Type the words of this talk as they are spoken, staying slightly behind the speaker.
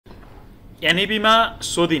NEB मा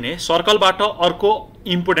सोधिने सर्कलबाट अर्को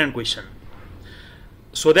important question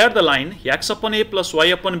so that the line x upon a plus y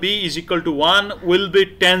upon b is equal to 1 will be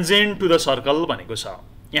tangent to the circle भनेको छ।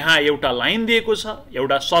 यहाँ एउटा line दिएको छ,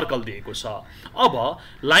 एउटा सर्कल दिएको छ। अब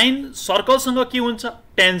लाइन सर्कलसँग के हुन्छ?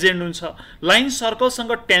 टेन्जेन्ट हुन्छ। लाइन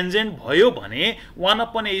सर्कलसँग टेन्जेन्ट भयो भने 1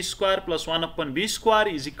 upon a square plus 1 upon b square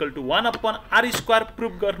is equal to 1 upon r square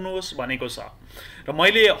proof गर्नुहोस् भनेको छ। र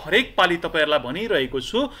मैले हरेक पाली तपाईहरुलाई भनिरहेको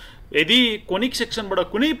छु, यदि कोनिक सेक्सनबाट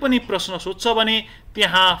कुनै पनि प्रश्न सोध्छ भने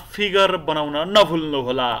त्यहाँ फिगर बनाउन नभुल्नु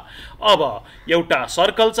होला। अब एउटा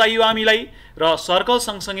सर्कल चाहियो हामीलाई र सर्कल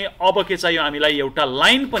सँगसँगै अब के चाहियो हामीलाई? एउटा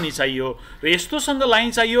लाइन पनि चाहियो र यस्तोसँग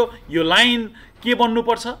लाइन चाहियो। यो लाइन के बन्नु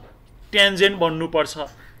पर्छ? टेन्जेन्ट बन्नु पर्छ।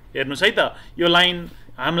 हेर्नुस् है त, यो लाइन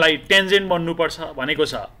हामीलाई टेन्जेन्ट बन्नु पर्छ भनेको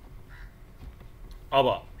छ।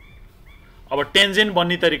 अब टेन्जेन्ट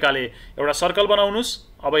बन्ने तरिकाले एउटा सर्कल बनाउनुस्,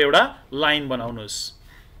 अब एउटा लाइन बनाउनुस्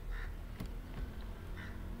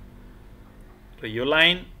र यो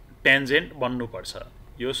लाइन टेन्जेन्ट बन्नु पर्छ।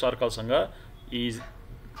 यो सर्कलसँग इज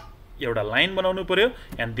एउटा लाइन बनाउनु पर्यो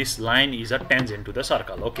and this line is a tangent to the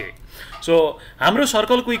circle. Okay, so हाम्रो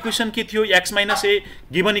सर्कलको इक्वेसन के थियो? x minus a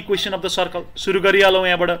given equation of the circle. सुरु गरिहालौँ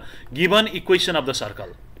यहाँबाट। Given equation of the circle,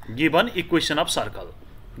 given equation of circle,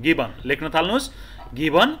 given लेख्न थाल्नुस्।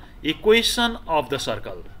 Given equation of the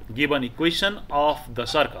circle, given equation of the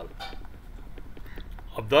circle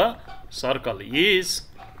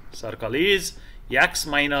is x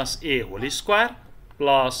minus a whole square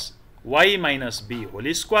plus y minus b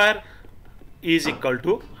whole square is equal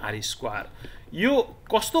to r square। यो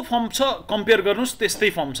कस्तो form छ? Compare गर्नुस् त्यस्तै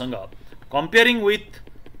फर्मसँग। Comparing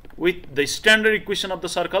with the standard equation of the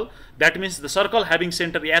circle, that means the circle having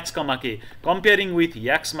center h comma k, comparing with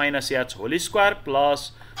x minus h whole square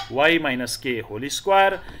plus y minus k whole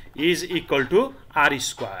square is equal to r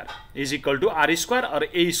square, is equal to r square or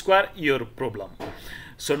a square, your problem.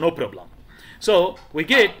 So no problem. So we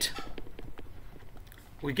get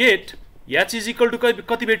h is equal to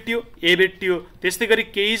कति भेटियो? a भेटियो। त्यस्तै गरी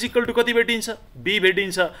k is equal to कति भेटिन्छ? b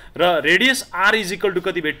भेटिन्छ र radius r is equal to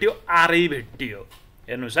कति भेटियो? r भेटियो।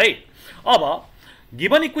 हेर्नुस् है। अब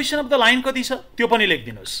given equation of the line कति छ त्यो पनि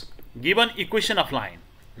लेखिदिनुस्। Given equation of line,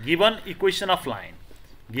 given equation of line,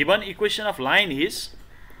 given equation of line is,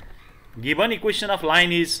 given equation of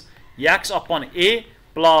line is x upon a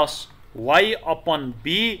plus y upon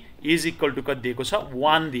b is equal to कति दिएको छ?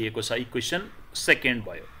 1 दिएको छ। Equation second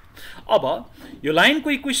भयो। अब यो लाइनको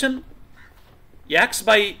equation x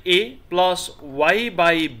by a plus y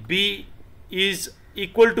by b is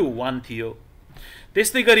equal to 1 थियो।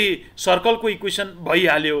 त्यस्तै गरी सर्कलको इक्वेसन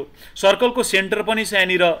भइहाल्यो। सर्कलको सेन्टर पनि छ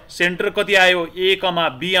यहाँनिर। सेन्टर कति आयो? a कमा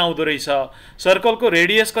b आउँदो रहेछ। सर्कलको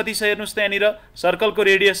रेडियस कति छ हेर्नुस् त यहाँनिर। सर्कलको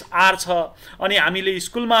रेडियस r छ। अनि हामीले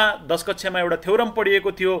स्कुलमा 10 कक्षामा एउटा थ्योरम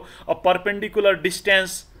पढिएको थियो, अ परपेन्डिकुलर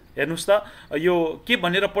डिस्टेन्स। हेर्नुस् त, यो के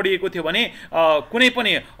भनेर पढिएको थियो भने कुनै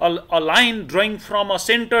पनि a line drawing from a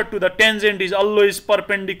centre to the tangent is always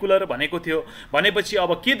perpendicular भनेको थियो। भनेपछि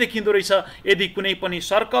अब के देखिँदो रहेछ? यदि कुनै पनि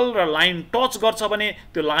सर्कल र लाइन टच गर्छ भने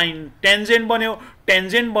त्यो लाइन टेन्जेन्ट बन्यो।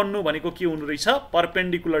 टेन्जेन्ट बन्नु भनेको के हुनु रहेछ?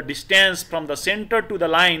 Perpendicular distance from the centre to the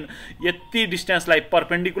line. यति डिस्टेन्सलाई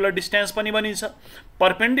परपेन्डिकुलर डिस्टेन्स पनि भनिन्छ।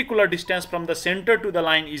 Perpendicular distance from the centre to the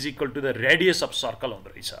line is equal to the radius of circle हुँदो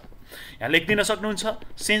रहेछ। यहाँ लेखिदिन सक्नुहुन्छ।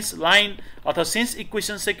 सिन्स लाइन अथवा सिन्स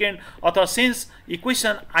इक्वेसन सेकेन्ड अथवा since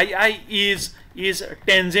equation I is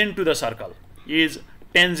tangent to the circle, is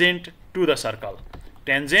tangent to the circle,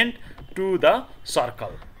 tangent to the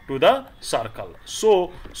circle, to the circle.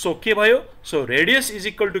 So के भयो? So radius is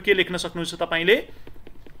equal to के लेख्न सक्नुहुन्छ तपाईले?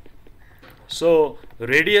 So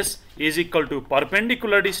radius is equal to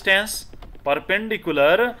perpendicular distance,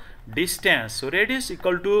 perpendicular distance. So radius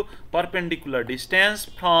equal to perpendicular distance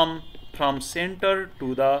from center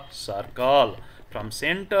to the circle, from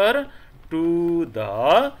center to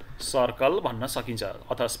the circle भन्न सकिन्छ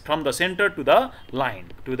अथवा from the center to the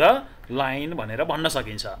line भनेर भन्न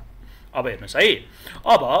सकिन्छ। अब हेर्नुस् है।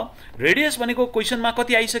 अब रेडियस भनेको क्वेशनमा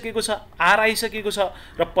कति आइसकेको छ? r आइसकेको छ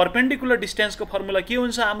र परपेन्डिकुलर डिस्टेन्सको फर्मुला के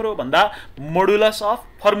हुन्छ हाम्रो भन्दा मोडुलस अफ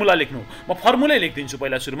फर्मुला लेख्नु। म फर्मुलै लेख्दिन्छु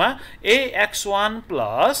पहिला सुरुमा। ax1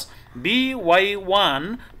 plus by1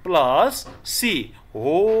 plus c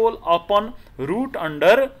whole upon route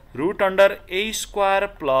under a square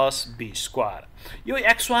plus b square. यो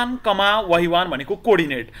x1 कमा y1 भनेको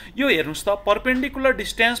कोर्डिनेट। यो हेर्नुस् त, perpendicular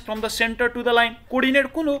distance from the centre to the line. Coordinate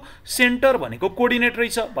कुन हो? सेन्टर भनेको कोर्डिनेट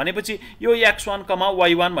रहेछ। भनेपछि यो x1 कमा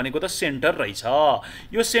y1 भनेको त सेन्टर रहेछ।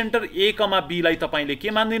 यो सेन्टर a कमा b लाई तपाईले के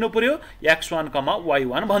मान्दिनु पर्यो? x1 कमा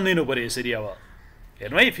y1 भन्दिनु पर्यो। यसरी अब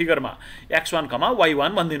हेर्नु है फिगरमा x1,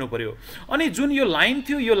 y1 भनिदिनु पर्यो। अनि जुन यो लाइन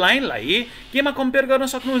थियो यो लाइनलाई केमा कम्पेयर गर्न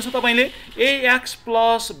सक्नुहुन्छ तपाईले ax +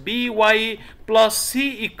 by +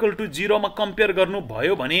 c = 0 मा कम्पेयर गर्नु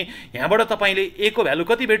भयो भने यहाँबाट तपाईले a को भ्यालु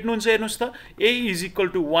कति भेट्नुहुन्छ हेर्नुस् त a =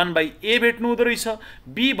 1/a भेट्नु हुँदो रहेछ,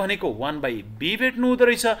 b भनेको 1/b भेट्नु हुँदो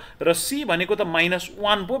रहेछ र c भनेको त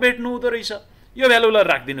 -1 पो भेट्नु हुँदो रहेछ। यो भ्यालुलाई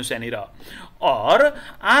राख्दिनुस् यहाँनिर। और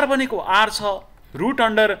r भनेको r छ रुट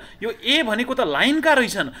अन्डर यो a भनेको त लाइनका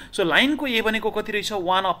रहेछन्, सो लाइनको a भनेको कति रहेछ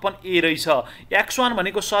 1/a रहेछ। x1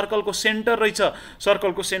 भनेको सर्कलको सेन्टर रहेछ,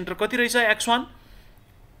 सर्कलको सेन्टर कति रहेछ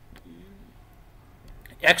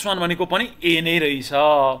x1 भनेको पनि a नै रहेछ।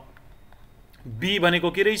 b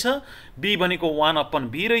भनेको के रहेछ b भनेको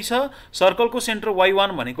 1/b रहेछ, सर्कलको सेन्टर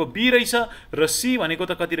y1 भनेको b रहेछ र c भनेको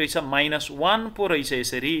त कति रहेछ -1 पो रहेछ।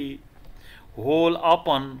 यसरी होल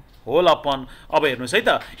अपन अब हेर्नुस् है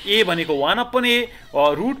त a भनेको 1/a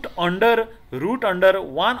रुट अन्डर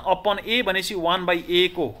 1/a भनेपछि 1/a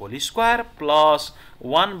को होल स्क्वायर प्लस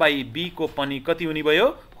 1/b को पनि कति हुने भयो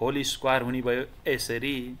होल स्क्वायर हुने भयो।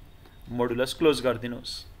 यसरी मोडुलस क्लोज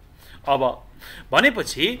गरिदिनुस्। अब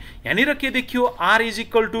भनेपछि यहाँनिर के देखियो r =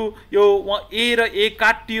 यो a र a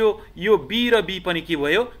काटियो, यो b र b पनि के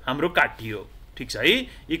भयो हाम्रो काटियो। ठीक छ है।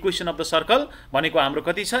 इक्वेसन अफ द सर्कल भनेको हाम्रो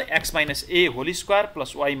कति छ x - a whole square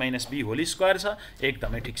plus y - b whole square छ।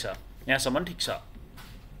 एकदमै ठीक छ, यहाँसम्म ठीक छ।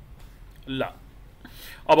 ल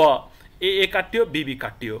अब a काट्यो b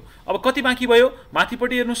काट्यो, अब कति बाँकी भयो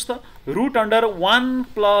माथिपट्टि हेर्नुस् त root under 1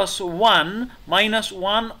 + 1 -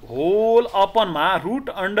 1 whole अपनमा root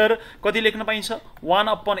under कति लेख्न पाइन्छ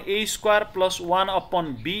 1/a² प्लस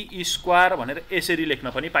 1/b² भनेर यसरी लेख्न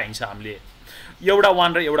पनि पाइन्छ हामीले। एउटा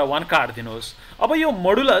 1 र एउटा 1 काट्दिनुहोस्। अब यो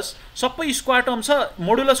मोडुलस सबै स्क्वायर टर्म छ,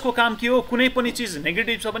 मोडुलसको काम के हो कुनै पनि चीज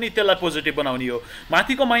नेगेटिभ छ भने त्यसलाई पोजिटिभ बनाउने हो।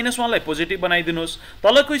 माथिको -1 लाई पोजिटिभ बनाइदिनुहोस्,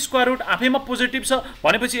 तलको स्क्वायर रुट आफैमा पोजिटिभ छ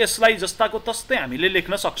भनेपछि यसलाई जस्ताको तस्तै हामीले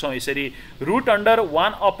लेख्न सक्छौं। यसरी root under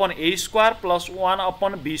 1/a² plus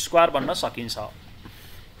 1/b² भन्न सकिन्छ।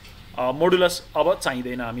 मोडुलस अब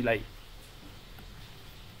चाहिँदैन हामीलाई।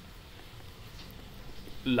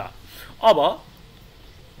 ल अब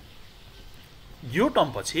यो टर्म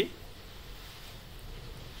पछि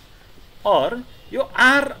और यो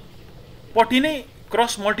r पट्टि नै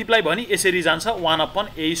क्रस मल्टिप्लाई भने यसरी जान्छ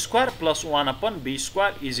 1/a² प्लस 1/b²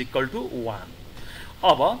 = 1।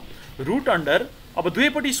 अब रुट अन्डर अब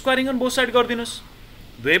दुवैपट्टि squaring on both side गरिदिनुस्,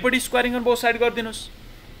 दुवैपट्टि squaring on both side गरिदिनुस्।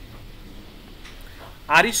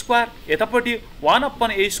 r² यतापट्टि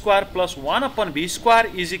 1/a² प्लस 1/b² =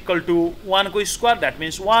 1 को square that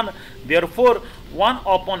means 1। Therefore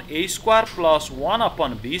 1/a² plus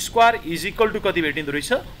 1/b² = कति भेटिँदो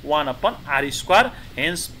रहेछ 1/r²।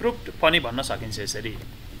 हेन्स प्रुभड पनि भन्न सकिन्छ यसरी।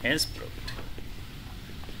 हेन्स प्रुभड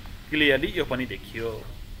क्लियरली यो पनि देखियो।